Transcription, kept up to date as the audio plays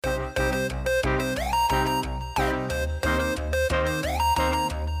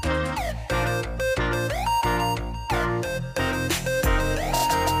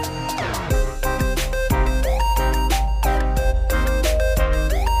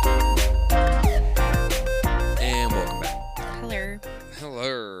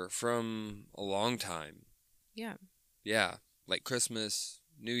from a long time. Yeah. Yeah, like Christmas,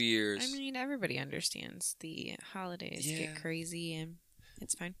 New Year's. I mean, everybody understands the holidays get crazy, and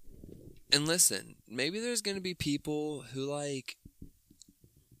it's fine. And listen, maybe there's going to be people who, like,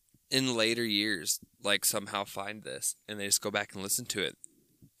 in later years, like, somehow find this, and they just go back and listen to it.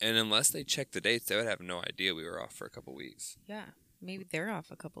 And unless they check the dates, they would have no idea we were off for a couple weeks. Yeah, maybe they're off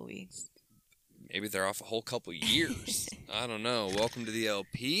a couple weeks. Maybe they're off a whole couple years. I don't know. Welcome to the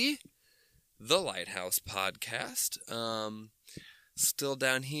LP, the Lighthouse Podcast. Still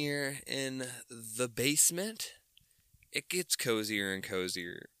down here in the basement. It gets cozier and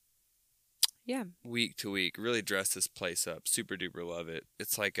cozier. Yeah. Week to week. Really dress this place up. Super duper love it.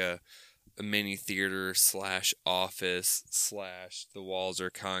 It's like a mini theater / office / the walls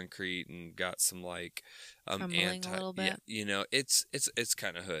are concrete and got some like a little bit. Yeah, you know, it's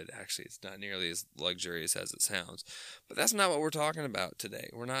kind of hood. Actually, it's not nearly as luxurious as it sounds. But that's not what we're talking about today.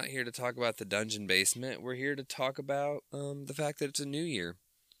 We're not here to talk about the dungeon basement. We're here to talk about the fact that it's a new year.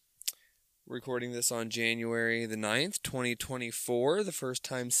 We're recording this on January the 9th, 2024, the first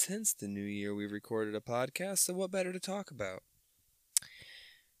time since the new year we've recorded a podcast. So what better to talk about?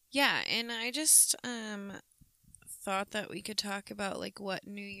 Yeah, and I just thought that we could talk about like what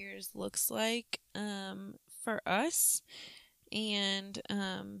New Year's looks like for us, and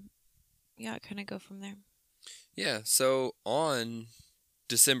yeah, kind of go from there. Yeah, so on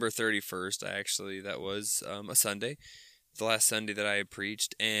December 31st, that was a Sunday, the last Sunday that I had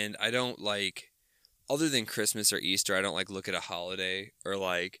preached, and I don't like, other than Christmas or Easter, I don't like look at a holiday or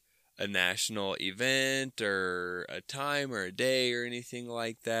like a national event or a time or a day or anything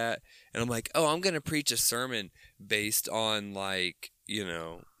like that. And I'm like, oh, I'm going to preach a sermon based on like, you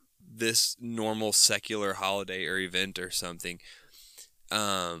know, this normal secular holiday or event or something.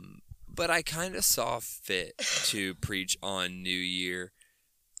 But I kind of saw fit to preach on New Year,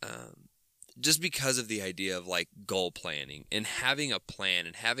 just because of the idea of like goal planning and having a plan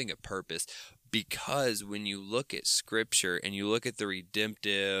and having a purpose. Because when you look at Scripture and you look at the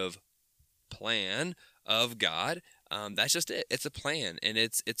redemptive plan of God, that's just it. It's a plan, and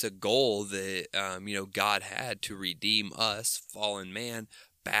it's a goal that God had to redeem us, fallen man,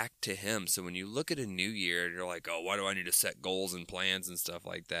 back to Him. So when you look at a new year, you're like, oh, why do I need to set goals and plans and stuff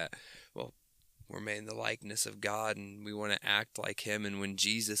like that? Well, we're made in the likeness of God, and we want to act like Him. And when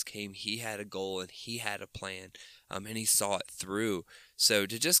Jesus came, He had a goal and He had a plan, and He saw it through. So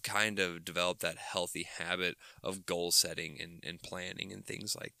to just kind of develop that healthy habit of goal setting and planning and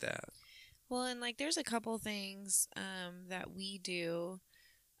things like that. Well, and like there's a couple things that we do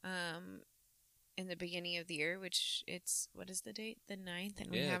in the beginning of the year, which what is the date? The 9th, and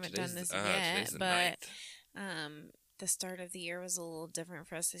we haven't done this yet. But the start of the year was a little different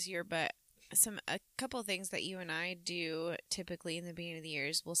for us this year, but a couple things that you and I do typically in the beginning of the year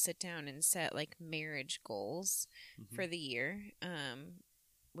is we'll sit down and set like marriage goals for the year,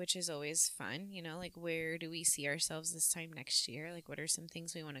 which is always fun. You know, like where do we see ourselves this time next year? Like what are some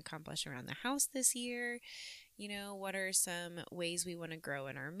things we want to accomplish around the house this year? You know, what are some ways we want to grow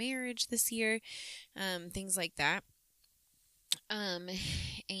in our marriage this year? Things like that. And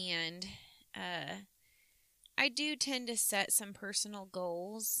I do tend to set some personal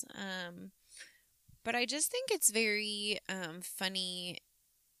goals, but I just think it's very funny.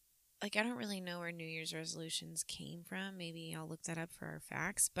 Like, I don't really know where New Year's resolutions came from. Maybe I'll look that up for our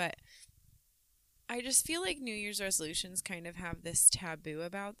facts. But I just feel like New Year's resolutions kind of have this taboo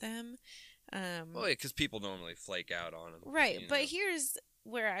about them. Well, yeah, because people normally flake out on them. Right. But here's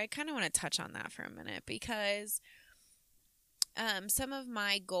where I kind of want to touch on that for a minute. Because some of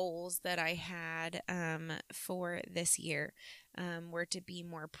my goals that I had for this year were to be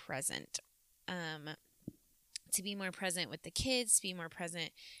more present. To be more present with the kids, to be more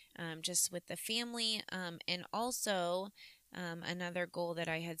present just with the family. And also, another goal that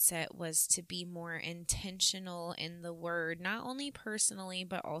I had set was to be more intentional in the Word, not only personally,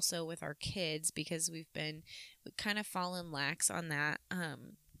 but also with our kids, because we've kind of fallen lax on that.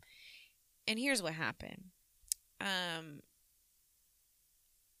 And here's what happened.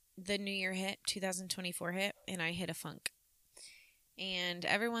 The new year hit, 2024 hit, and I hit a funk. And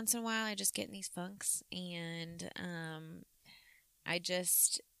every once in a while, I just get in these funks, and I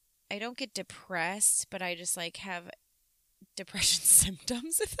don't get depressed, but I just like have depression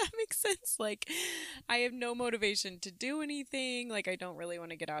symptoms, if that makes sense. Like, I have no motivation to do anything. Like, I don't really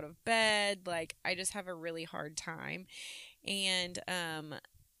want to get out of bed. Like, I just have a really hard time. And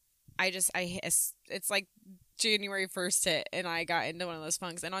it's like January 1st hit, and I got into one of those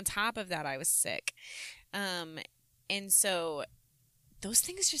funks. And on top of that, I was sick. And so those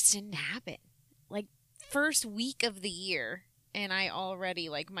things just didn't happen. Like, first week of the year, and I already,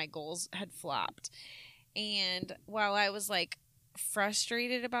 like, my goals had flopped. And while I was, like,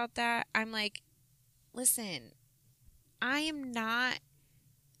 frustrated about that, I'm like, listen,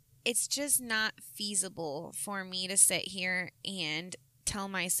 it's just not feasible for me to sit here and tell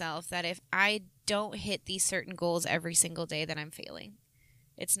myself that if I don't hit these certain goals every single day, that I'm failing.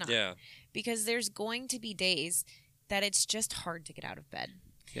 It's not. Yeah. Because there's going to be days that it's just hard to get out of bed.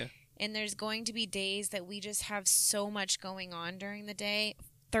 Yeah. And there's going to be days that we just have so much going on during the day.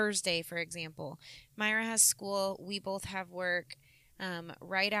 Thursday, for example, Myra has school. We both have work.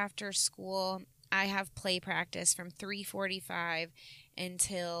 Right after school, I have play practice from 3:45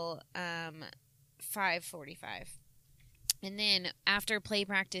 until 5:45. And then after play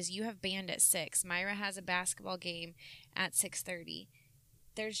practice, you have band at 6. Myra has a basketball game at 6:30.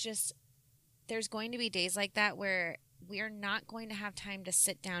 There's going to be days like that where we are not going to have time to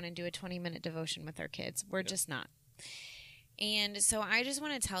sit down and do a 20-minute devotion with our kids. We're just not. And so I just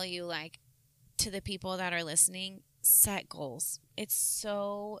want to tell you, like, to the people that are listening, set goals. It's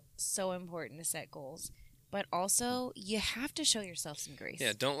so, so important to set goals. But also, you have to show yourself some grace.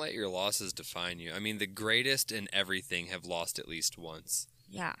 Yeah, don't let your losses define you. I mean, the greatest in everything have lost at least once.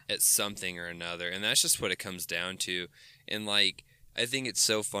 Yeah. At something or another. And that's just what it comes down to. And, like, I think it's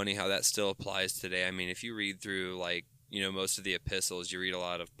so funny how that still applies today. I mean, if you read through, like, you know, most of the epistles, you read a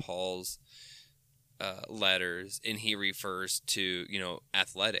lot of Paul's letters, and he refers to, you know,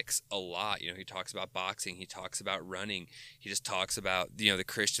 athletics a lot. You know, he talks about boxing, he talks about running, he just talks about, you know, the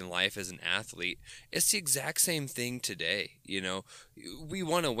Christian life as an athlete. It's the exact same thing today. You know, we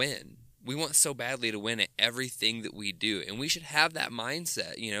want to win. We want so badly to win at everything that we do, and we should have that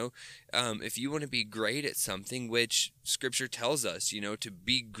mindset. You know, if you want to be great at something, which Scripture tells us, you know, to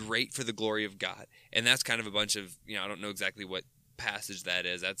be great for the glory of God, and that's kind of a bunch of, you know, I don't know exactly what passage that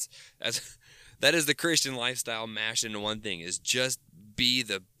is. That is the Christian lifestyle mashed into one thing, is just be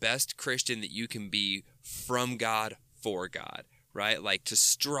the best Christian that you can be from God for God, right? Like, to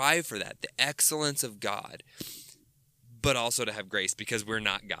strive for that, the excellence of God, but also to have grace, because we're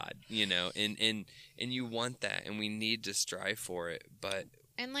not God, you know, and you want that, and we need to strive for it.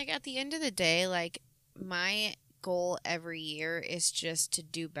 And, like, at the end of the day, like, my goal every year is just to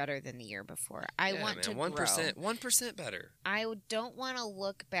do better than the year before. I want to 1% better. I don't want to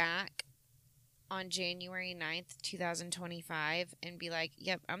look back on January 9th, 2025 and be like,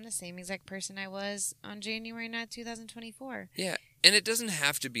 yep, I'm the same exact person I was on January 9th, 2024. Yeah, and it doesn't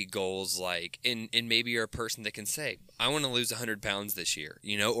have to be goals like, and maybe you're a person that can say, I want to lose 100 pounds this year,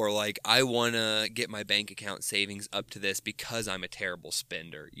 you know, or like, I want to get my bank account savings up to this because I'm a terrible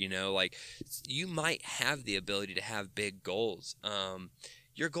spender, you know, like, you might have the ability to have big goals.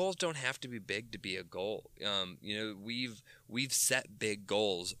 Your goals don't have to be big to be a goal. You know, we've set big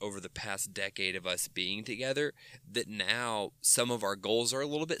goals over the past decade of us being together, that now some of our goals are a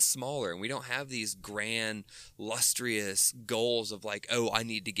little bit smaller, and we don't have these grand, lustrous goals of like, oh, I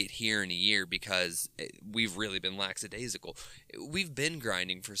need to get here in a year, because we've really been lackadaisical. We've been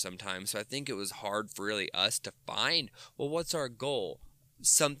grinding for some time, so I think it was hard for really us to find, well, what's our goal?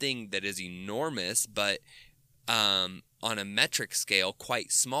 Something that is enormous, but on a metric scale,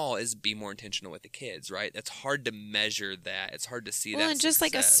 quite small, is be more intentional with the kids, right? That's hard to measure that. It's hard to see that. Well, and just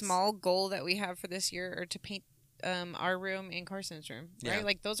success. Like a small goal that we have for this year, or to paint our room and Carson's room, right? Yeah.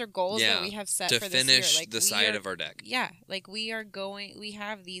 Like, those are goals that we have set for this year. To finish the side of our deck. Yeah. Like, we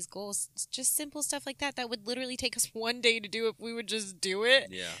have these goals, just simple stuff like that would literally take us one day to do if we would just do it.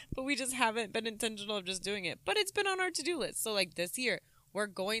 Yeah. But we just haven't been intentional of just doing it. But it's been on our to-do list. So, like, this year, we're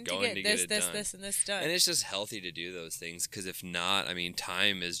going to get this, and this done. And it's just healthy to do those things, because if not, I mean,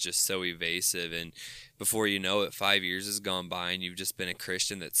 time is just so evasive, and before you know it, 5 years has gone by, and you've just been a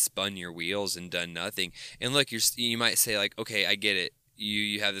Christian that's spun your wheels and done nothing. And look, you might say, like, okay, I get it.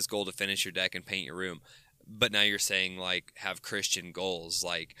 You have this goal to finish your deck and paint your room, but now you're saying, like, have Christian goals.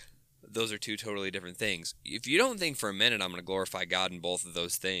 Like, those are two totally different things. If you don't think for a minute I'm going to glorify God in both of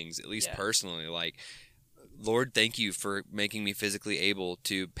those things, at least personally, like, Lord, thank you for making me physically able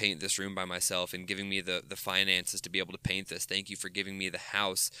to paint this room by myself and giving me the finances to be able to paint this. Thank you for giving me the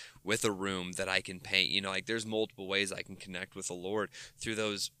house with a room that I can paint. You know, like, there's multiple ways I can connect with the Lord through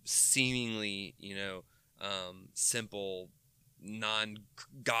those seemingly, you know, simple,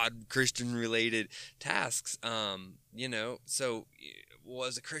 non-God Christian related tasks. You know, so, well,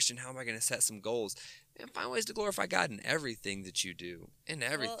 as a Christian, how am I going to set some goals? And find ways to glorify God in everything that you do.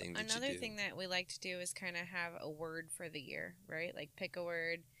 Another thing that we like to do is kind of have a word for the year, right? Like, pick a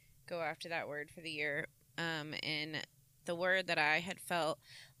word, go after that word for the year. And the word that I had felt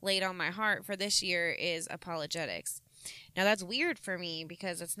laid on my heart for this year is apologetics. Now, that's weird for me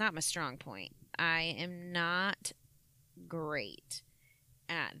because it's not my strong point. I am not great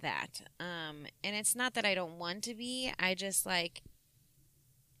at that. And it's not that I don't want to be. I just like,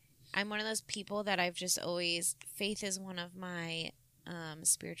 I'm one of those people that I've just always, faith is one of my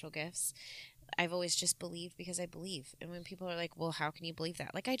spiritual gifts. I've always just believed because I believe. And when people are like, well, how can you believe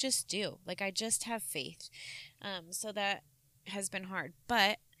that? Like, I just do. Like, I just have faith. So that has been hard.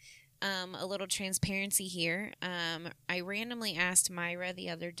 But a little transparency here. I randomly asked Myra the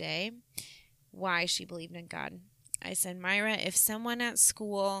other day why she believed in God. I said, Myra, if someone at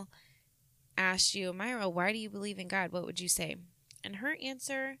school asked you, Myra, why do you believe in God? What would you say? And her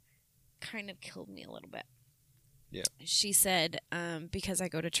answer kind of killed me a little bit. Yeah. She said, because I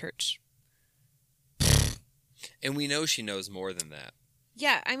go to church. And we know she knows more than that.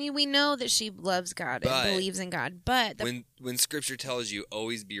 Yeah, I mean, we know that she loves God and believes in God, but when Scripture tells you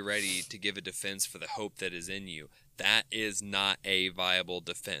always be ready to give a defense for the hope that is in you, that is not a viable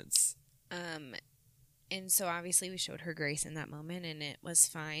defense. And so obviously we showed her grace in that moment, and it was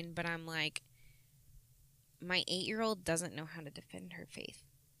fine. But I'm like, my 8-year-old doesn't know how to defend her faith.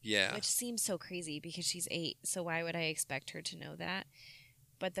 Yeah, which seems so crazy because she's 8. So why would I expect her to know that?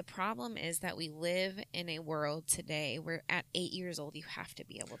 But the problem is that we live in a world today where at 8 years old, you have to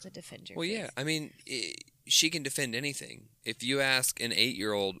be able to defend your faith. Well, yeah. I mean, she can defend anything. If you ask an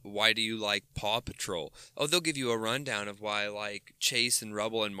 8-year-old, why do you like Paw Patrol? Oh, they'll give you a rundown of why, like, Chase and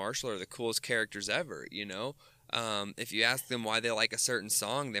Rubble and Marshall are the coolest characters ever, you know? If you ask them why they like a certain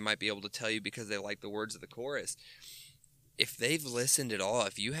song, they might be able to tell you because they like the words of the chorus. If they've listened at all,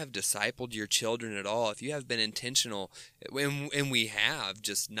 if you have discipled your children at all, if you have been intentional, and we have,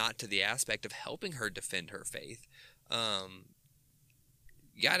 just not to the aspect of helping her defend her faith,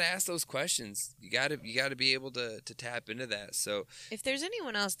 you got to ask those questions. You got to be able to tap into that. So if there's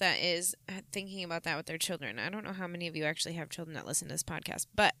anyone else that is thinking about that with their children, I don't know how many of you actually have children that listen to this podcast,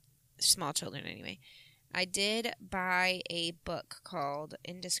 but small children anyway. I did buy a book called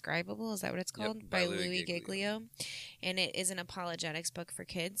Indescribable. Is that what it's called? Yep, by Louis Giglio. And it is an apologetics book for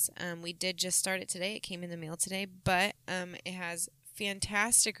kids. We did just start it today. It came in the mail today. But it has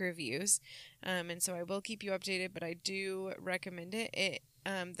fantastic reviews. And so I will keep you updated, but I do recommend it.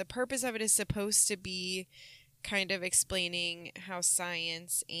 The purpose of it is supposed to be kind of explaining how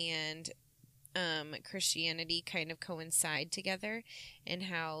science and Christianity kind of coincide together, and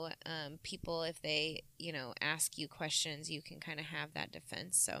how people, if they, ask you questions, you can kind of have that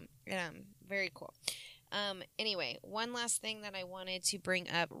defense. So, very cool. Anyway, one last thing that I wanted to bring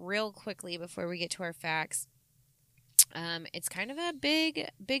up real quickly before we get to our facts. It's kind of a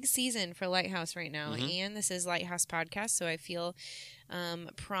big season for Lighthouse right now, and this is Lighthouse Podcast, so I feel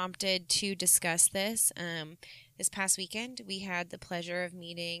prompted to discuss this. This past weekend, we had the pleasure of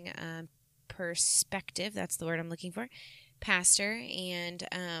meeting Perspective, that's the word I'm looking for, pastor, and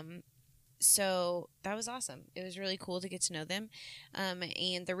so that was awesome. It was really cool to get to know them,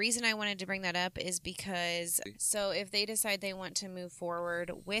 and the reason I wanted to bring that up is because, so if they decide they want to move forward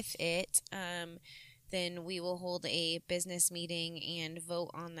with it, then we will hold a business meeting and vote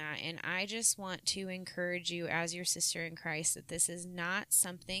on that. And I just want to encourage you as your sister in Christ that this is not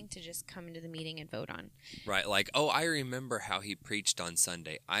something to just come into the meeting and vote on. Right. Like, oh, I remember how he preached on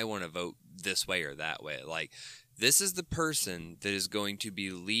Sunday. I want to vote this way or that way. Like, this is the person that is going to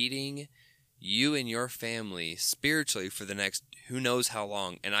be leading you and your family spiritually for the next who knows how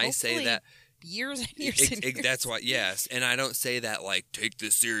long. And I say that years and years and years. That's why, yes. And I don't say that like, take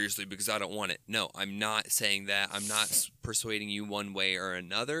this seriously because I don't want it. No, I'm not saying that. I'm not persuading you one way or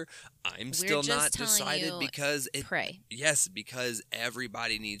another. I'm still not decided because pray. Yes, because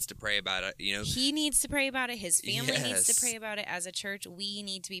everybody needs to pray about it. He needs to pray about it. His family needs to pray about it. As a church, we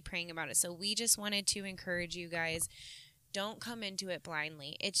need to be praying about it. So we just wanted to encourage you guys. Don't come into it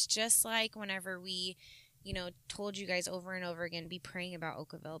blindly. It's just like whenever we told you guys over and over again, be praying about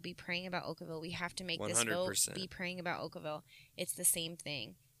Oakville. Be praying about Oakville. We have to make 100%. This vote. Be praying about Oakville. It's the same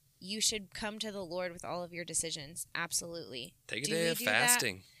thing. You should come to the Lord with all of your decisions. Absolutely. Take a day of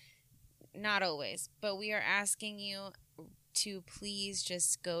fasting. That? Not always. But we are asking you to please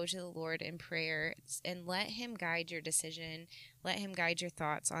just go to the Lord in prayer and let Him guide your decision. Let Him guide your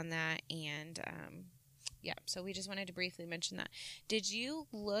thoughts on that. And, yeah, so we just wanted to briefly mention that. Did you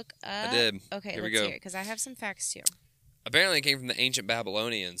look up? I did. Okay, Here let's we go. hear it, because I have some facts, too. Apparently it came from the ancient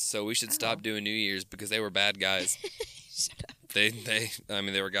Babylonians, so we should stop doing New Year's because they were bad guys. Shut up.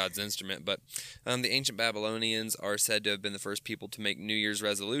 They were God's instrument. But the ancient Babylonians are said to have been the first people to make New Year's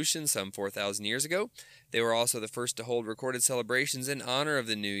resolutions some 4,000 years ago. They were also the first to hold recorded celebrations in honor of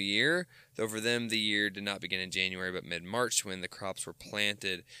the new year, though for them the year did not begin in January but mid-March when the crops were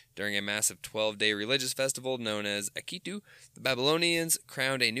planted. During a massive 12-day religious festival known as Akitu, the Babylonians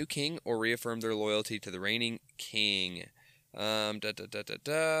crowned a new king or reaffirmed their loyalty to the reigning king.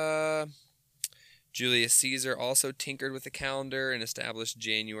 Julius Caesar also tinkered with the calendar and established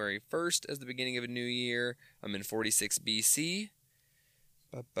January 1st as the beginning of a new year. In 46 BC.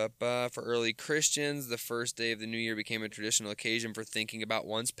 For early Christians, the first day of the new year became a traditional occasion for thinking about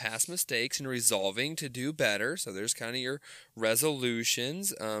one's past mistakes and resolving to do better. So there's kind of your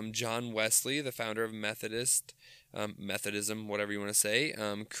resolutions. John Wesley, the founder of Methodism, whatever you want to say,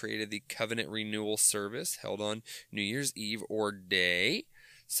 created the Covenant Renewal Service held on New Year's Eve or day.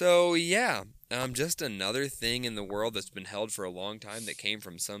 So, yeah, just another thing in the world that's been held for a long time that came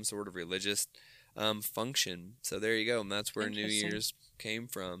from some sort of religious function. So there you go. And that's where New Year's came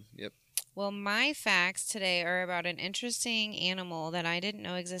from. Yep. Well, my facts today are about an interesting animal that I didn't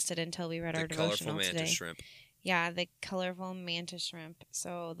know existed until we read our devotional today. The colorful mantis shrimp. Yeah, the colorful mantis shrimp.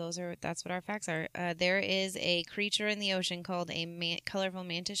 So that's what our facts are. There is a creature in the ocean called a colorful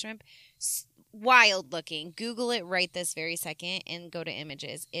mantis shrimp. Wild looking. Google it right this very second and go to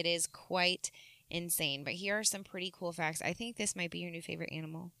images. It is quite insane. But here are some pretty cool facts. I think this might be your new favorite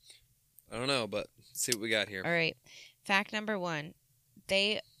animal. I don't know, but let's see what we got here. All right. Fact number 1.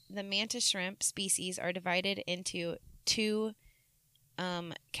 The mantis shrimp species are divided into 2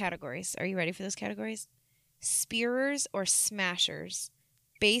 categories. Are you ready for those categories? Spearers or smashers,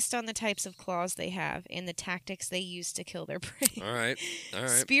 based on the types of claws they have and the tactics they use to kill their prey. All right.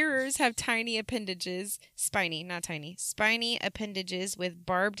 Spearers have spiny appendages with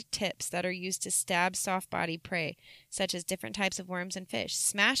barbed tips that are used to stab soft-bodied prey, such as different types of worms and fish.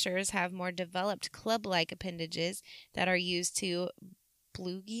 Smashers have more developed club-like appendages that are used to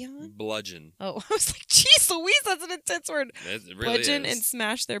bludgeon. Oh, I was like, geez Louise, that's an intense word. It really bludgeon is. And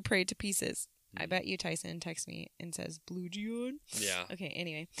smash their prey to pieces. I bet you Tyson texts me and says bludgeon. Yeah. Okay.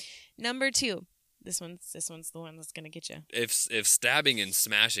 Anyway, number 2. This one's the one that's gonna get you. If stabbing and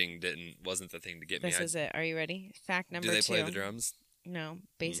smashing wasn't the thing to get me. This is it. Are you ready? Fact number 2. Do they play the drums? No.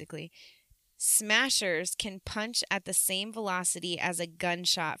 Basically, smashers can punch at the same velocity as a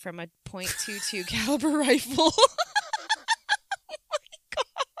gunshot from a .22 caliber rifle.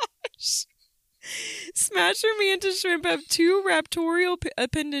 Smasher mantis shrimp have 2 raptorial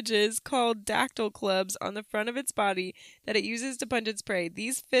appendages called dactyl clubs on the front of its body that it uses to punch its prey.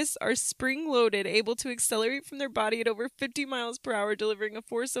 These fists are spring-loaded, able to accelerate from their body at over 50 miles per hour, delivering a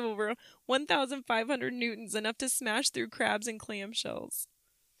force of over 1,500 newtons, enough to smash through crabs and clam shells.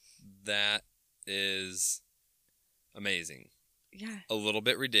 That is amazing. Yeah. A little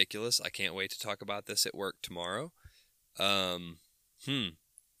bit ridiculous. I can't wait to talk about this at work tomorrow.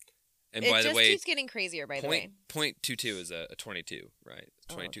 And by the way, it just keeps getting crazier, by the way. .22 is a 22, right?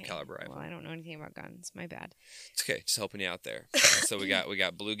 22 caliber rifle. Well, I don't know anything about guns. My bad. It's okay. Just helping you out there. So we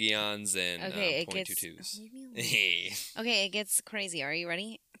got bludgeons and .22s. Okay, it gets crazy. Are you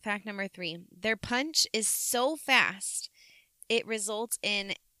ready? Fact number 3. Their punch is so fast, it results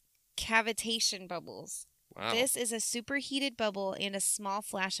in cavitation bubbles. Wow. This is a superheated bubble and a small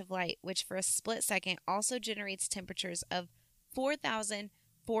flash of light, which for a split second also generates temperatures of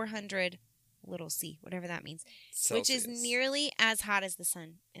 4,400 little C, whatever that means, Celsius, which is nearly as hot as the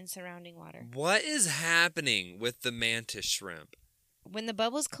sun in surrounding water. What is happening with the mantis shrimp? When the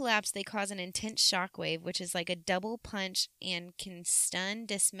bubbles collapse, they cause an intense shock wave, which is like a double punch and can stun,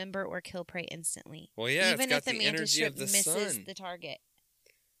 dismember, or kill prey instantly. Well, yeah, even if the mantis shrimp misses the target.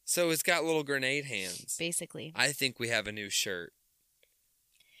 So it's got little grenade hands. Basically. I think we have a new shirt.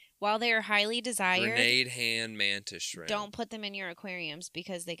 While they are highly desired, grenade hand mantis shrimp. Don't put them in your aquariums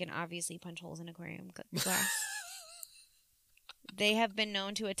because they can obviously punch holes in aquarium glass. They have been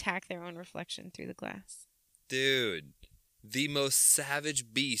known to attack their own reflection through the glass. Dude, the most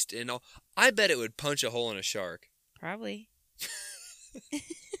savage beast in all. I bet it would punch a hole in a shark. Probably.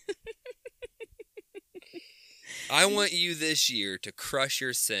 I want you this year to crush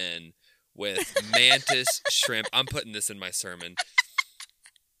your sin with mantis shrimp. I'm putting this in my sermon.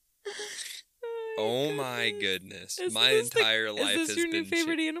 Oh my goodness. My entire life has been changed. Is this your new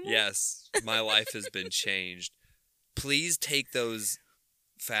favorite animal? Yes. My life has been changed. Please take those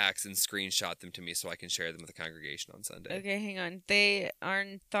facts and screenshot them to me so I can share them with the congregation on Sunday. Okay, hang on. They are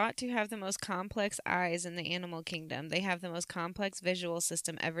thought to have the most complex eyes in the animal kingdom. They have the most complex visual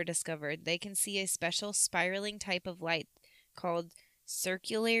system ever discovered. They can see a special spiraling type of light called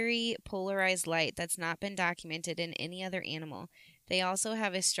circularly polarized light that's not been documented in any other animal. They also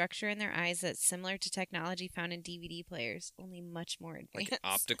have a structure in their eyes that's similar to technology found in DVD players, only much more advanced. Like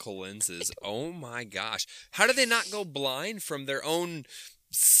optical lenses. Oh my gosh. How do they not go blind from their own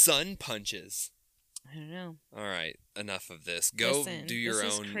sun punches? I don't know. All right, enough of this. Go do your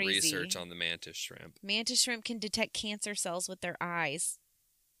own research on the mantis shrimp. Mantis shrimp can detect cancer cells with their eyes.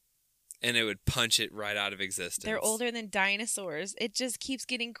 And it would punch it right out of existence. They're older than dinosaurs. It just keeps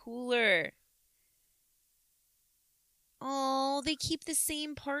getting cooler. Oh, they keep the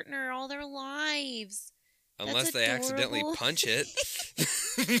same partner all their lives. Unless they accidentally punch it.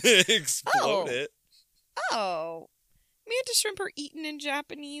 Explode it. Oh. Mantis shrimp are eaten in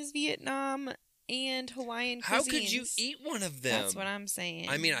Japanese, Vietnam, and Hawaiian cuisines. How could you eat one of them? That's what I'm saying.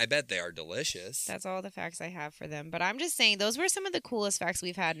 I mean, I bet they are delicious. That's all the facts I have for them. But I'm just saying, those were some of the coolest facts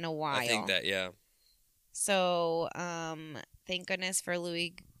we've had in a while. I think that, yeah. So, thank goodness for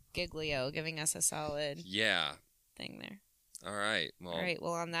Louis Giglio giving us a solid thing there. All right.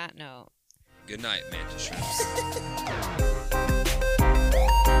 Well, on that note. Good night, mantis shrimps.